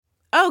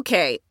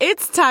Okay,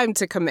 it's time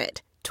to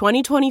commit.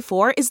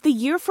 2024 is the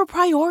year for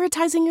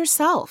prioritizing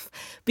yourself.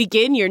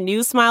 Begin your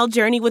new smile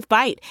journey with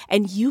Byte,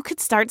 and you could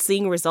start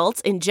seeing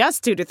results in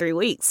just 2 to 3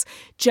 weeks.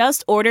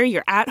 Just order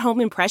your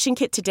at-home impression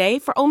kit today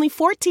for only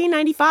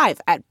 $14.95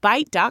 at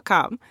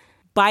Byte.com.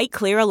 Byte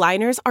Clear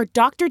aligners are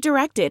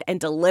doctor-directed and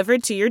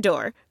delivered to your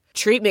door.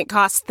 Treatment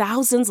costs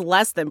thousands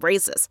less than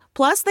braces.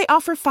 Plus, they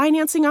offer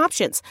financing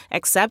options,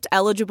 accept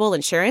eligible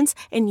insurance,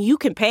 and you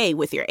can pay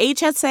with your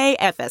HSA,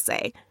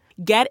 FSA.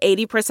 Get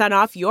 80%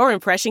 off your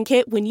impression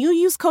kit when you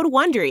use code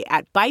WONDERY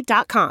at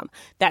Byte.com.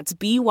 That's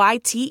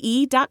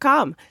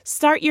BYTE.com.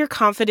 Start your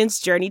confidence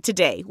journey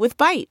today with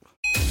Byte.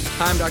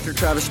 Hi, I'm Dr.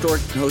 Travis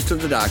Stork, host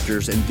of The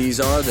Doctors, and these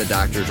are The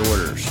Doctor's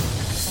Orders.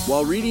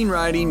 While reading,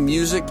 writing,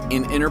 music,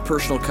 and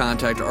interpersonal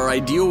contact are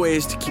ideal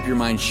ways to keep your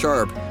mind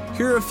sharp,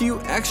 here are a few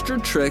extra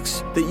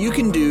tricks that you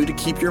can do to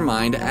keep your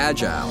mind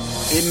agile.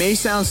 It may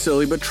sound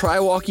silly, but try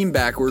walking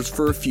backwards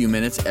for a few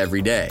minutes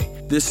every day.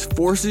 This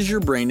forces your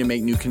brain to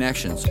make new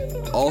connections.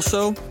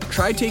 Also,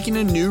 try taking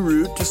a new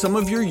route to some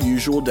of your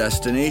usual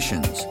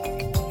destinations.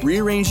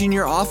 Rearranging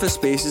your office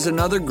space is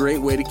another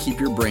great way to keep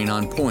your brain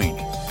on point.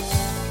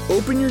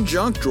 Open your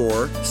junk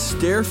drawer,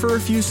 stare for a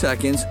few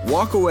seconds,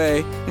 walk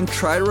away, and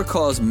try to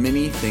recall as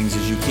many things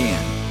as you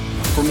can.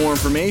 For more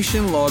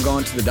information, log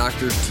on to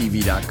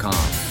thedoctorstv.com.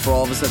 For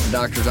all of us at The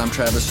Doctors, I'm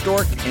Travis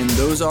Stork, and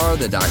those are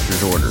The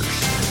Doctor's Orders.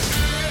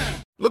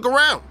 Look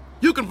around.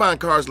 You can find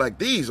cars like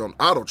these on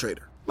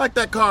AutoTrader, like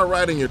that car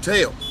riding your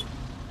tail.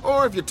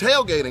 Or if you're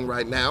tailgating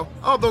right now,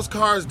 all those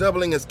cars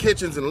doubling as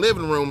kitchens and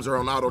living rooms are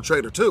on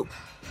AutoTrader too.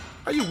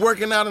 Are you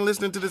working out and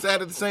listening to this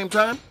ad at the same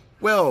time?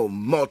 Well,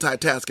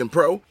 multitasking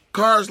pro,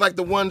 cars like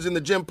the ones in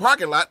the gym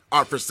parking lot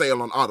are for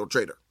sale on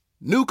AutoTrader.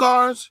 New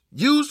cars,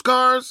 used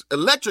cars,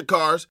 electric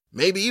cars,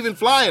 maybe even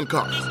flying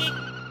cars.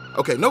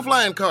 Okay, no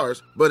flying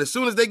cars, but as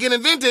soon as they get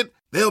invented,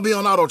 they'll be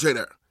on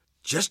AutoTrader.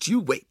 Just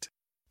you wait.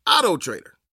 AutoTrader.